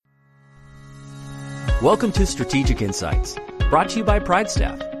Welcome to Strategic Insights, brought to you by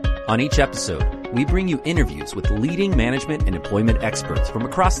PrideStaff. On each episode, we bring you interviews with leading management and employment experts from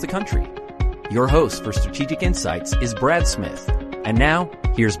across the country. Your host for Strategic Insights is Brad Smith. And now,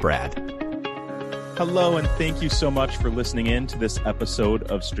 here's Brad. Hello, and thank you so much for listening in to this episode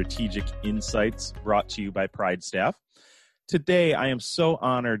of Strategic Insights, brought to you by PrideStaff. Today, I am so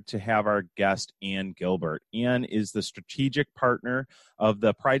honored to have our guest, Ann Gilbert. Ann is the strategic partner of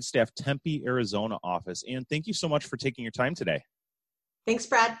the PrideStaff Tempe, Arizona office. Ann, thank you so much for taking your time today. Thanks,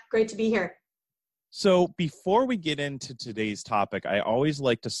 Brad. Great to be here. So before we get into today's topic, I always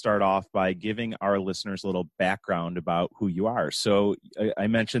like to start off by giving our listeners a little background about who you are. So I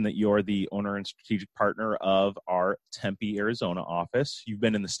mentioned that you're the owner and strategic partner of our Tempe, Arizona office. You've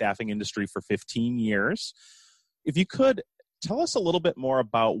been in the staffing industry for 15 years. If you could, tell us a little bit more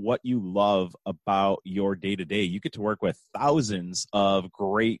about what you love about your day-to-day. You get to work with thousands of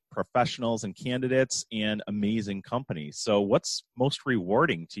great professionals and candidates and amazing companies. So what's most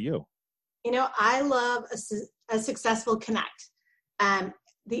rewarding to you? You know, I love a successful connect.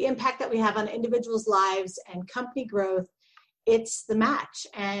 The impact that we have on individuals' lives and company growth, it's the match.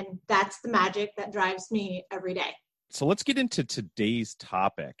 And that's the magic that drives me every day. So let's get into today's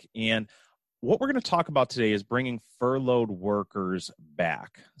topic. And what we're going to talk about today is bringing furloughed workers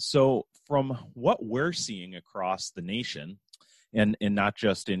back. So from what we're seeing across the nation, and not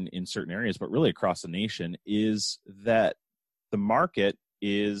just in certain areas, but really across the nation, is that the market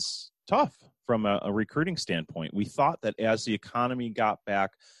is tough from a recruiting standpoint. We thought that as the economy got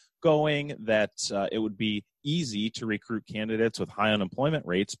back going, that it would be easy to recruit candidates with high unemployment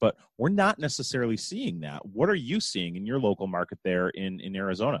rates, but we're not necessarily seeing that. What are you seeing in your local market there in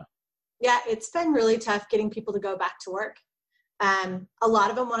Arizona? Yeah, it's been really tough getting people to go back to work. A lot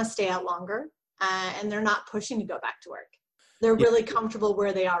of them want to stay out longer, and they're not pushing to go back to work. They're really comfortable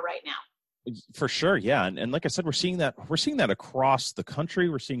where they are right now. For sure, yeah, and like I said, we're seeing that across the country.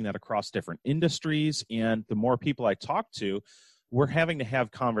 We're seeing that across different industries, and the more people I talk to, we're having to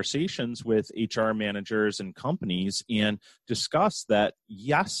have conversations with HR managers and companies and discuss that.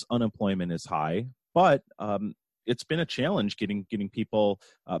 Yes, unemployment is high, but it's been a challenge getting people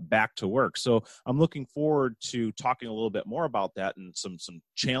back to work. So I'm looking forward to talking a little bit more about that and some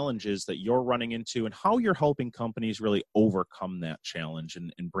challenges that you're running into and how you're helping companies really overcome that challenge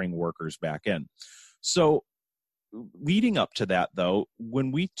and bring workers back in. So leading up to that, though,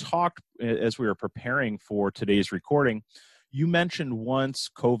 when we talked as we were preparing for today's recording, you mentioned once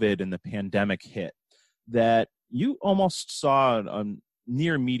COVID and the pandemic hit that you almost saw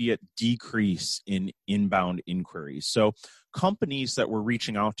near immediate decrease in inbound inquiries. So companies that were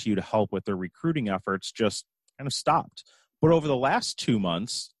reaching out to you to help with their recruiting efforts just kind of stopped. But over the last 2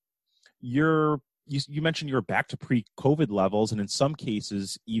 months, you mentioned you're back to pre-COVID levels and in some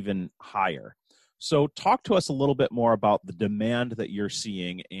cases even higher. So talk to us a little bit more about the demand that you're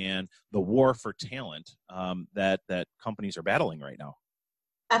seeing and the war for talent that companies are battling right now.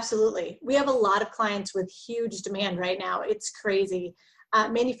 Absolutely. We have a lot of clients with huge demand right now. It's crazy.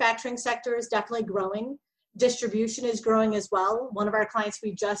 Manufacturing sector is definitely growing. Distribution is growing as well. One of our clients,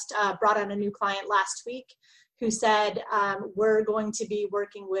 we just brought on a new client last week who said, we're going to be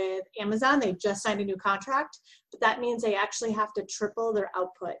working with Amazon. They just signed a new contract, but that means they actually have to triple their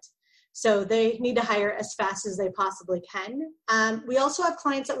output. So they need to hire as fast as they possibly can. We also have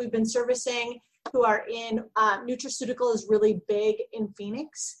clients that we've been servicing who are in nutraceutical is really big in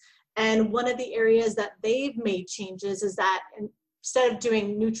Phoenix. And one of the areas that they've made changes is that instead of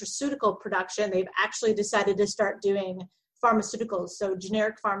doing nutraceutical production, they've actually decided to start doing pharmaceuticals, so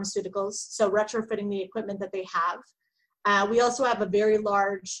generic pharmaceuticals, so retrofitting the equipment that they have. We also have a very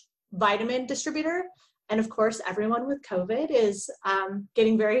large vitamin distributor. And of course, everyone with COVID is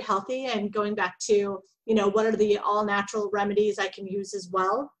getting very healthy and going back to, what are the all natural remedies I can use as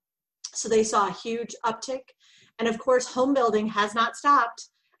well. So they saw a huge uptick. And of course, home building has not stopped.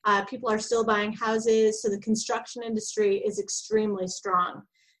 People are still buying houses. So the construction industry is extremely strong.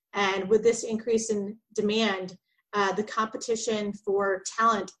 And with this increase in demand, the competition for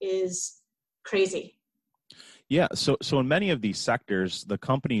talent is crazy. Yeah. So in many of these sectors, the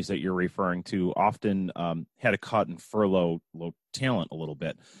companies that you're referring to often had to cut and furlough talent a little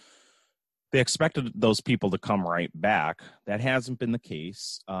bit. They expected those people to come right back. That hasn't been the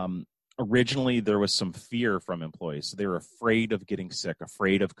case. Originally, there was some fear from employees. So they were afraid of getting sick,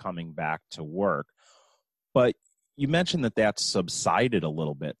 afraid of coming back to work. But you mentioned that that's subsided a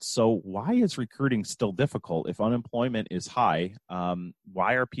little bit. So why is recruiting still difficult? If unemployment is high,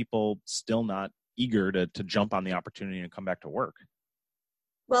 why are people still not eager to jump on the opportunity and come back to work?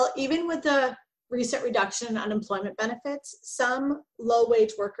 Well, even with the recent reduction in unemployment benefits. Some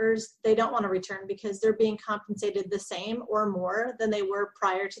low-wage workers, they don't want to return because they're being compensated the same or more than they were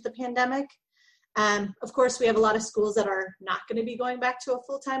prior to the pandemic. Of course, we have a lot of schools that are not going to be going back to a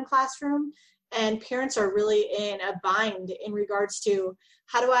full-time classroom, and parents are really in a bind in regards to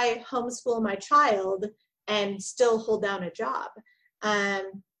how do I homeschool my child and still hold down a job.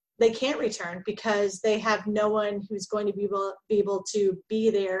 They can't return because they have no one who's going to be able to be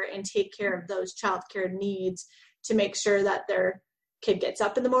there and take care of those childcare needs to make sure that their kid gets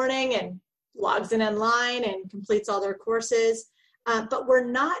up in the morning and logs in online and completes all their courses. But we're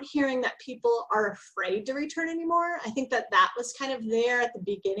not hearing that people are afraid to return anymore. I think that was kind of there at the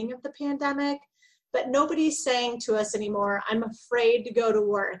beginning of the pandemic, but nobody's saying to us anymore, I'm afraid to go to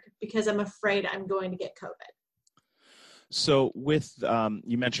work because I'm afraid I'm going to get COVID. So with,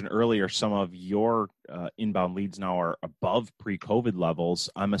 you mentioned earlier, some of your inbound leads now are above pre-COVID levels.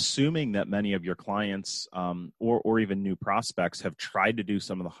 I'm assuming that many of your clients or even new prospects have tried to do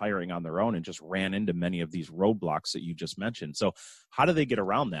some of the hiring on their own and just ran into many of these roadblocks that you just mentioned. So how do they get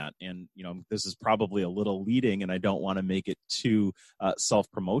around that? And, this is probably a little leading and I don't want to make it too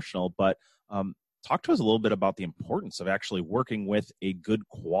self-promotional, but talk to us a little bit about the importance of actually working with a good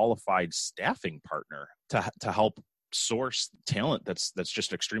qualified staffing partner to help source talent that's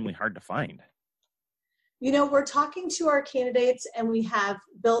just extremely hard to find. We're talking to our candidates and we have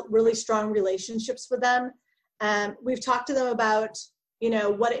built really strong relationships with them. We've talked to them about,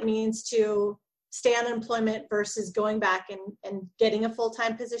 what it means to stay on unemployment versus going back and getting a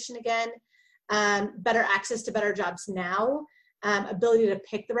full-time position again, better access to better jobs now, ability to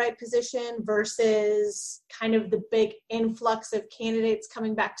pick the right position versus kind of the big influx of candidates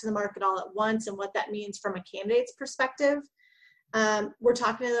coming back to the market all at once and what that means from a candidate's perspective. We're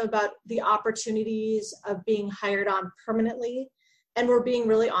talking to them about the opportunities of being hired on permanently. And we're being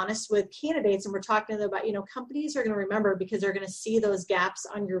really honest with candidates and we're talking to them about, companies are going to remember because they're going to see those gaps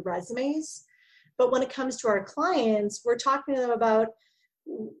on your resumes. But when it comes to our clients, we're talking to them about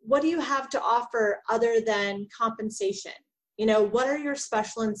what do you have to offer other than compensation? What are your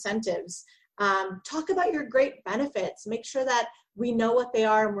special incentives? Talk about your great benefits. Make sure that we know what they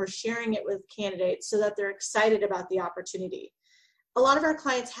are and we're sharing it with candidates so that they're excited about the opportunity. A lot of our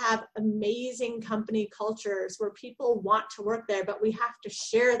clients have amazing company cultures where people want to work there, but we have to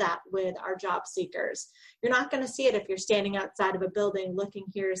share that with our job seekers. You're not going to see it if you're standing outside of a building looking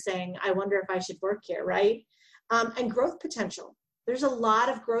here saying, I wonder if I should work here, right? And growth potential. There's a lot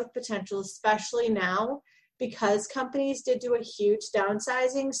of growth potential, especially now, because companies did do a huge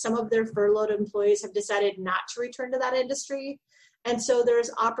downsizing. Some of their furloughed employees have decided not to return to that industry. And so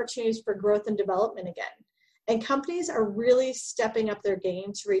there's opportunities for growth and development again. And companies are really stepping up their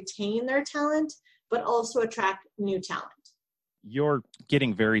game to retain their talent, but also attract new talent. You're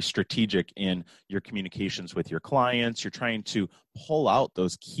getting very strategic in your communications with your clients. You're trying to pull out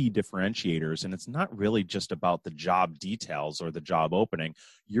those key differentiators. And it's not really just about the job details or the job opening.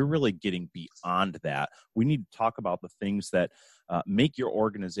 You're really getting beyond that. We need to talk about the things that make your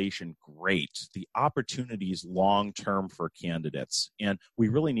organization great, the opportunities long-term for candidates. And we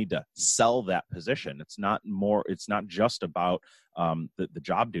really need to sell that position. It's not just about the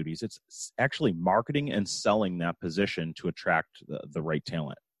job duties. It's actually marketing and selling that position to attract the right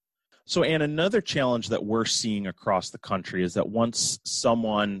talent. So, Ann, another challenge that we're seeing across the country is that once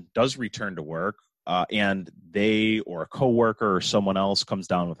someone does return to work and they or a coworker or someone else comes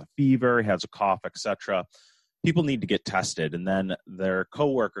down with a fever, has a cough, etc., people need to get tested, and then their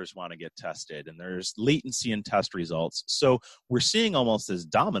coworkers want to get tested, and there's latency in test results. So we're seeing almost this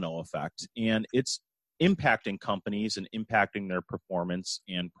domino effect, and it's impacting companies and impacting their performance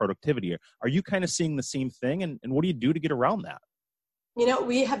and productivity. Are you kind of seeing the same thing, and what do you do to get around that?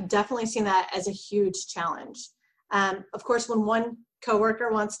 We have definitely seen that as a huge challenge. Of course, when one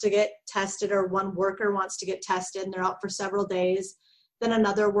coworker wants to get tested or one worker wants to get tested and they're out for several days, then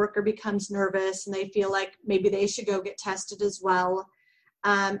another worker becomes nervous and they feel like maybe they should go get tested as well.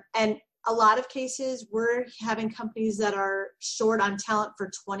 And a lot of cases, we're having companies that are short on talent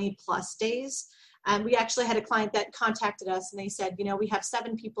for 20 plus days. And we actually had a client that contacted us and they said, we have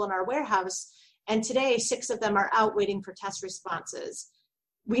 7 people in our warehouse and today 6 of them are out waiting for test responses.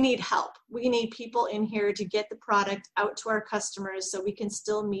 We need help. We need people in here to get the product out to our customers so we can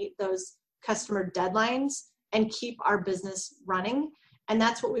still meet those customer deadlines and keep our business running. And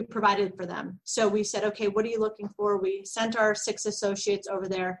that's what we provided for them. So we said, okay, what are you looking for? We sent our 6 associates over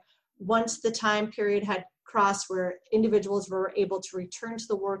there. Once the time period had crossed where individuals were able to return to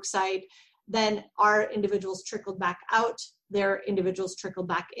the work site, then our individuals trickled back out, their individuals trickled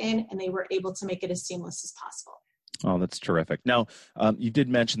back in, and they were able to make it as seamless as possible. Oh, that's terrific. Now, you did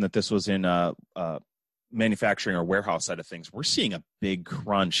mention that this was in manufacturing or warehouse side of things. We're seeing a big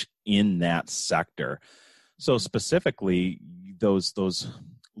crunch in that sector. So specifically, those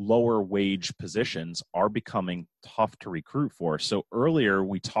lower wage positions are becoming tough to recruit for. So earlier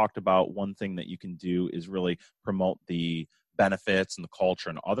we talked about one thing that you can do is really promote the benefits and the culture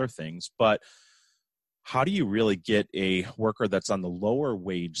and other things. But how do you really get a worker that's on the lower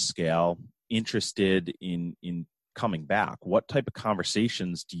wage scale interested in coming back? What type of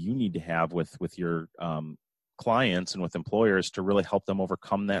conversations do you need to have with your clients and with employers to really help them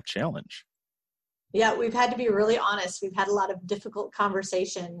overcome that challenge? Yeah, we've had to be really honest. We've had a lot of difficult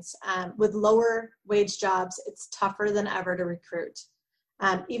conversations. With lower wage jobs, it's tougher than ever to recruit.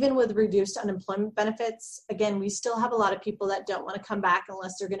 Even with reduced unemployment benefits, again, we still have a lot of people that don't want to come back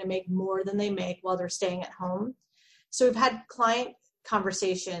unless they're going to make more than they make while they're staying at home. So we've had client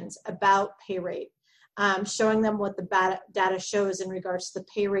conversations about pay rate, showing them what the data shows in regards to the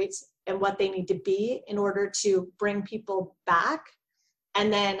pay rates and what they need to be in order to bring people back,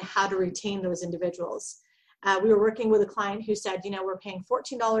 and then how to retain those individuals. We were working with a client who said, we're paying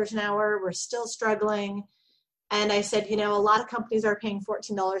 $14 an hour, we're still struggling. And I said, a lot of companies are paying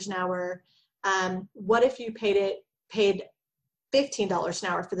 $14 an hour. What if you paid $15 an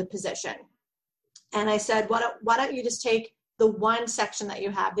hour for the position? And I said, why don't you just take the one section that you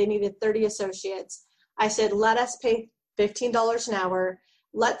have? They needed 30 associates. I said, let us pay $15 an hour.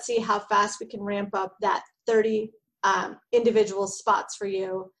 Let's see how fast we can ramp up that 30 individual spots for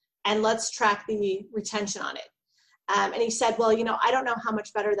you, and let's track the retention on it. And he said, well, I don't know how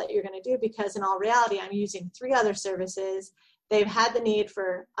much better that you're going to do, because in all reality, I'm using 3 other services. They've had the need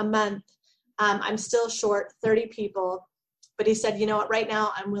for a month. I'm still short 30 people. But he said, right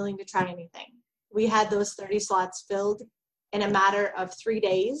now I'm willing to try anything. We had those 30 slots filled in a matter of 3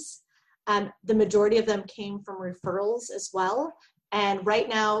 days. The majority of them came from referrals as well. And right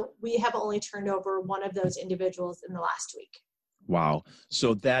now, we have only turned over one of those individuals in the last week. Wow.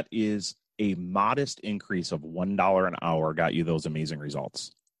 So that is a modest increase of $1 an hour got you those amazing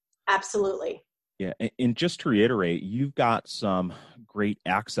results. Absolutely. Yeah. And just to reiterate, you've got some great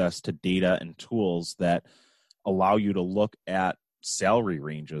access to data and tools that allow you to look at salary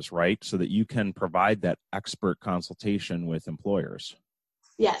ranges, right? So that you can provide that expert consultation with employers.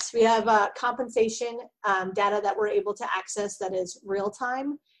 Yes, we have compensation data that we're able to access that is real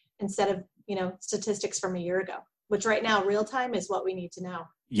time instead of, statistics from a year ago, which right now real time is what we need to know.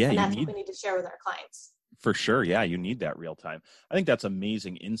 Yeah, and that's what we need to share with our clients. For sure. Yeah, you need that real time. I think that's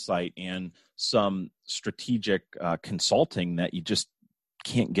amazing insight and some strategic consulting that you just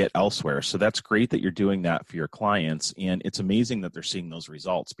can't get elsewhere. So that's great that you're doing that for your clients. And it's amazing that they're seeing those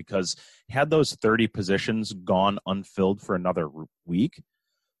results, because had those 30 positions gone unfilled for another week,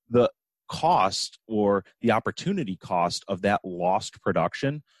 the cost or the opportunity cost of that lost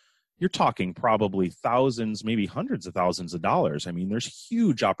production, you're talking probably thousands, maybe hundreds of thousands of dollars. I mean, there's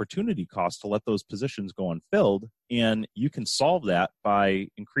huge opportunity cost to let those positions go unfilled, and you can solve that by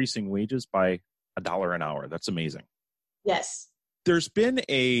increasing wages by $1 an hour. That's amazing. Yes. There's been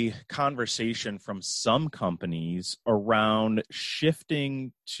a conversation from some companies around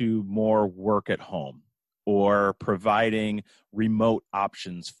shifting to more work at home or providing remote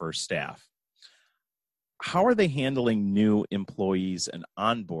options for staff. How are they handling new employees and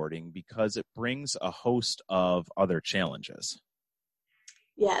onboarding? Because it brings a host of other challenges.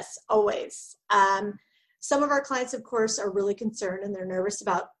 Yes, always. Some of our clients, of course, are really concerned and they're nervous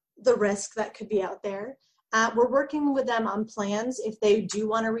about the risk that could be out there. We're working with them on plans if they do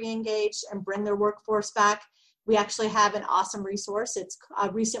want to re-engage and bring their workforce back. We actually have an awesome resource. It's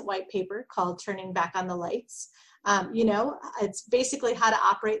a recent white paper called Turning Back on the Lights. It's basically how to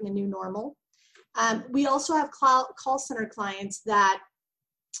operate in the new normal. We also have call center clients that,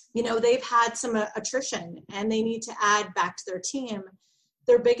 they've had some attrition and they need to add back to their team.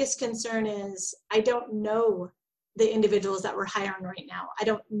 Their biggest concern is, I don't know the individuals that we're hiring right now. I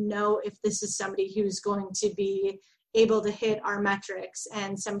don't know if this is somebody who's going to be able to hit our metrics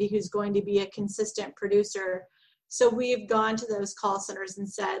and somebody who's going to be a consistent producer. So we've gone to those call centers and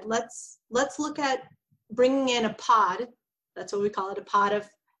said, let's look at bringing in a pod. That's what we call it, a pod of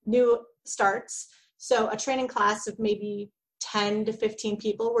new starts. So a training class of maybe 10 to 15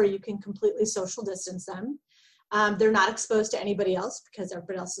 people where you can completely social distance them. They're not exposed to anybody else because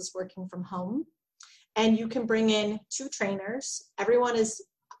everybody else is working from home. And you can bring in 2 trainers. Everyone is,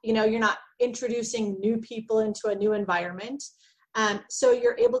 you're not introducing new people into a new environment. So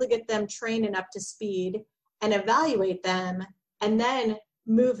you're able to get them trained and up to speed and evaluate them and then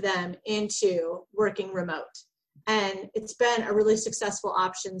move them into working remote. And it's been a really successful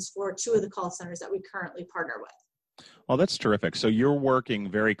options for 2 of the call centers that we currently partner with. Oh, that's terrific. So you're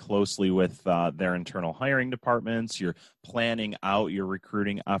working very closely with their internal hiring departments. You're planning out your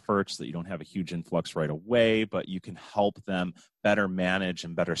recruiting efforts so that you don't have a huge influx right away, but you can help them better manage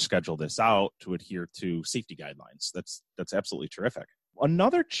and better schedule this out to adhere to safety guidelines. That's absolutely terrific.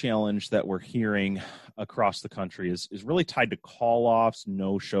 Another challenge that we're hearing across the country is really tied to call-offs,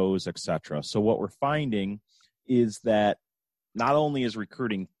 no-shows, etc. So what we're finding is that not only is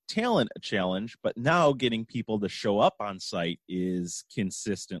recruiting talent a challenge, but now getting people to show up on site is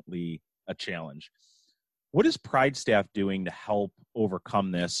consistently a challenge. What is PrideStaff doing to help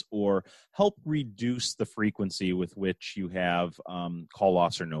overcome this or help reduce the frequency with which you have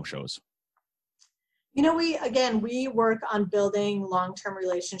call-offs or no-shows? You know, we work on building long-term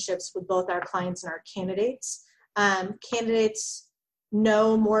relationships with both our clients and our candidates. Candidates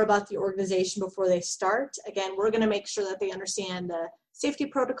know more about the organization before they start. Again, we're going to make sure that they understand the safety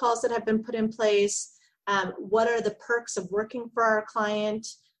protocols that have been put in place. What are the perks of working for our client?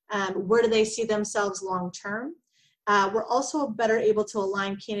 Where do they see themselves long-term? We're also better able to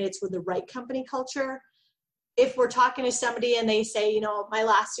align candidates with the right company culture. If we're talking to somebody and they say, you know, my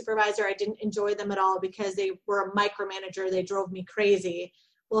last supervisor, I didn't enjoy them at all because they were a micromanager, they drove me crazy.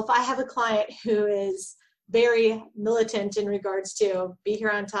 Well, if I have a client who is very militant in regards to be here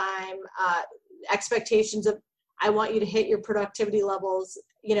on time, expectations of, I want you to hit your productivity levels,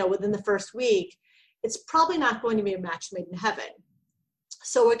 you know, within the first week, it's probably not going to be a match made in heaven.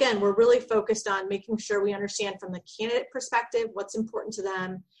 So again, we're really focused on making sure we understand from the candidate perspective what's important to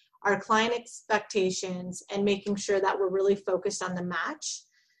them, our client expectations, and making sure that we're really focused on the match.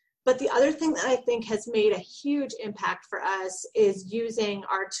 But the other thing that I think has made a huge impact for us is using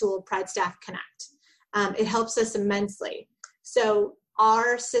our tool, PrideStaff Connect. It helps us immensely. So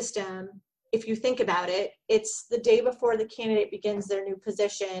our system, if you think about it, it's the day before the candidate begins their new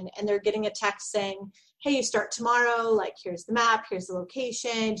position and they're getting a text saying, hey, you start tomorrow, like here's the map, here's the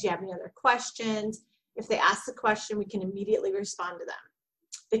location, do you have any other questions? If they ask the question, we can immediately respond to them.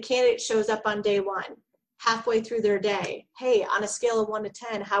 The candidate shows up on day one, halfway through their day. Hey, on a scale of 1 to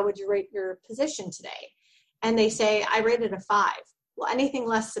 10, how would you rate your position today? And they say, I rated a 5. Well, anything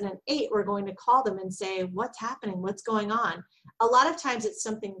less than an 8, we're going to call them and say, what's happening? What's going on? A lot of times it's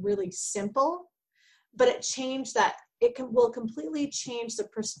something really simple, but it will completely change the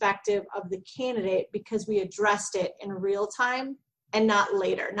perspective of the candidate because we addressed it in real time and not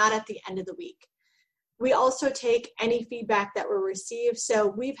later, not at the end of the week. We also take any feedback that we receive. So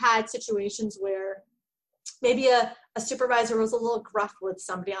we've had situations where maybe a supervisor was a little gruff with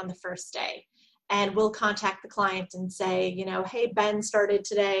somebody on the first day, and we'll contact the client and say, you know, hey, Ben started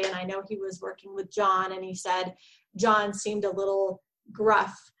today, and I know he was working with John, and he said John seemed a little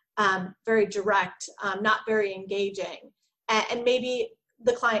gruff, very direct, not very engaging. And maybe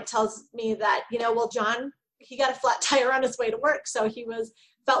the client tells me that, you know, well, John, he got a flat tire on his way to work, so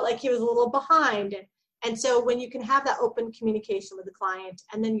felt like he was a little behind. And so when you can have that open communication with the client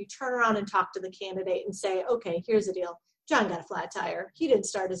and then you turn around and talk to the candidate and say, okay, here's the deal. John got a flat tire. He didn't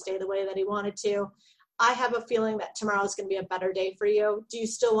start his day the way that he wanted to. I have a feeling that tomorrow is going to be a better day for you. Do you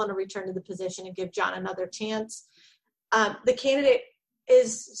still want to return to the position and give John another chance? The candidate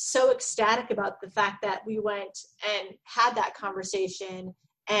is so ecstatic about the fact that we went and had that conversation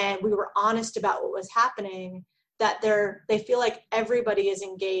and we were honest about what was happening, that they feel like everybody is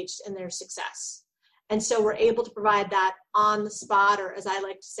engaged in their success. And so we're able to provide that on the spot, or as I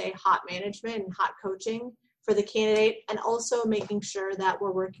like to say, hot management and hot coaching for the candidate, and also making sure that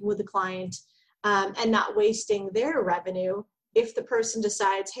we're working with the client and not wasting their revenue if the person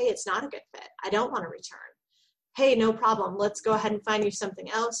decides, hey, it's not a good fit, I don't want to return. Hey, no problem. Let's go ahead and find you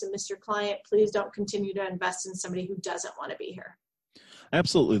something else. And Mr. Client, please don't continue to invest in somebody who doesn't want to be here. I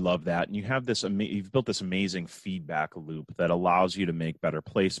absolutely love that. And you have you've built this amazing feedback loop that allows you to make better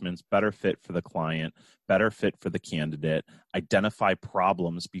placements, better fit for the client, better fit for the candidate, identify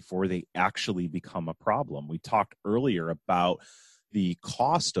problems before they actually become a problem. We talked earlier about the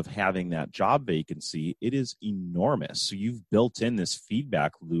cost of having that job vacancy. It is enormous. So you've built in this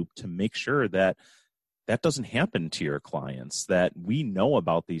feedback loop to make sure that doesn't happen to your clients, that we know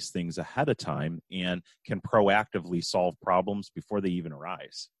about these things ahead of time and can proactively solve problems before they even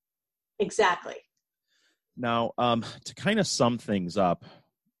arise. Exactly. Now, to kind of sum things up,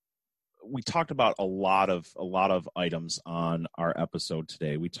 we talked about a lot of items on our episode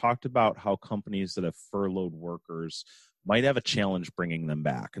today. We talked about how companies that have furloughed workers might have a challenge bringing them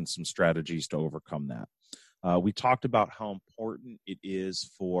back and some strategies to overcome that. We talked about how important it is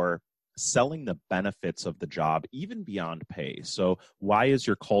for selling the benefits of the job, even beyond pay. So why is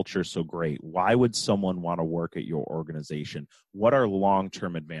your culture so great? Why would someone want to work at your organization? What are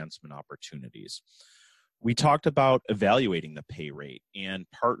long-term advancement opportunities? We talked about evaluating the pay rate and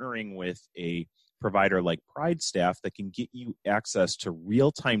partnering with a provider like PrideStaff that can get you access to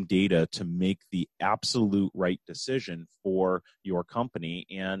real-time data to make the absolute right decision for your company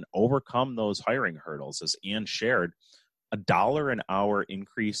and overcome those hiring hurdles. As Ann shared, $1 an hour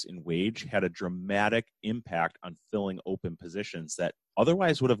increase in wage had a dramatic impact on filling open positions that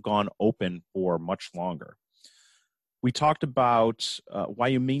otherwise would have gone open for much longer. We talked about why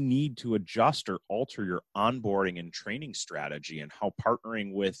you may need to adjust or alter your onboarding and training strategy and how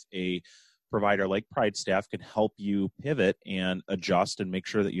partnering with a provider like PrideStaff can help you pivot and adjust and make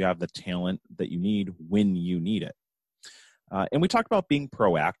sure that you have the talent that you need when you need it. And we talked about being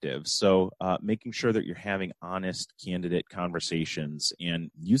proactive, so making sure that you're having honest candidate conversations and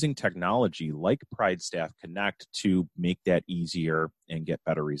using technology like PrideStaff Connect to make that easier and get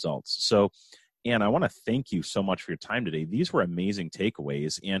better results. So, Ann, I want to thank you so much for your time today. These were amazing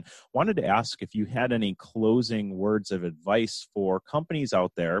takeaways, and wanted to ask if you had any closing words of advice for companies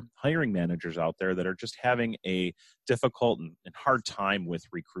out there, hiring managers out there that are just having a difficult and hard time with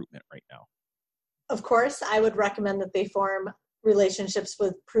recruitment right now. Of course, I would recommend that they form relationships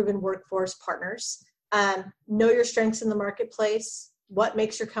with proven workforce partners. Know your strengths in the marketplace, what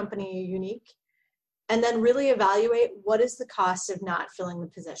makes your company unique, and then really evaluate what is the cost of not filling the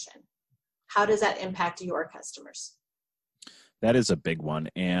position. How does that impact your customers? That is a big one,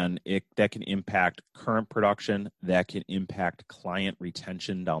 and that can impact current production, that can impact client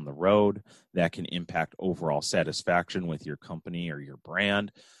retention down the road, that can impact overall satisfaction with your company or your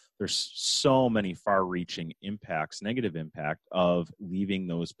brand. There's so many far-reaching impacts, negative impact of leaving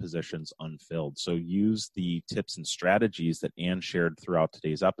those positions unfilled. So use the tips and strategies that Ann shared throughout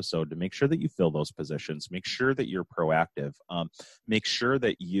today's episode to make sure that you fill those positions. Make sure that you're proactive. Make sure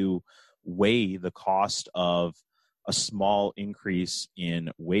that you weigh the cost of a small increase in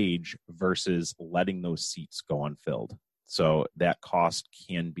wage versus letting those seats go unfilled. So that cost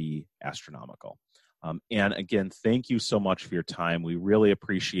can be astronomical. And again, thank you so much for your time. We really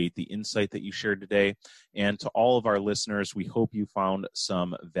appreciate the insight that you shared today. And to all of our listeners, we hope you found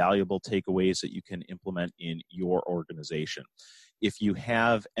some valuable takeaways that you can implement in your organization. If you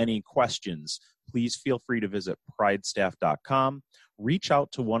have any questions, please feel free to visit pridestaff.com. Reach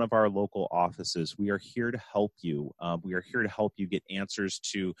out to one of our local offices. We are here to help you. We are here to help you get answers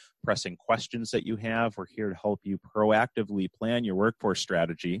to pressing questions that you have. We're here to help you proactively plan your workforce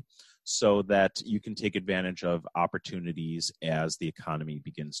strategy so that you can take advantage of opportunities as the economy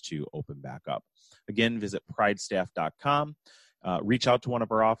begins to open back up. Again, visit pridestaff.com. Reach out to one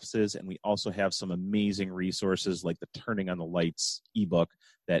of our offices, and we also have some amazing resources like the Turning on the Lights ebook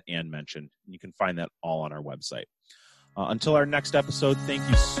that Ann mentioned. You can find that all on our website. Until our next episode, thank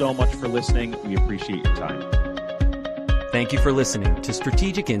you so much for listening. We appreciate your time. Thank you for listening to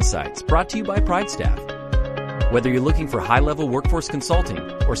Strategic Insights, brought to you by PrideStaff. Whether you're looking for high-level workforce consulting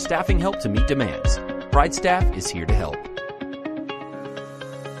or staffing help to meet demands, PrideStaff is here to help.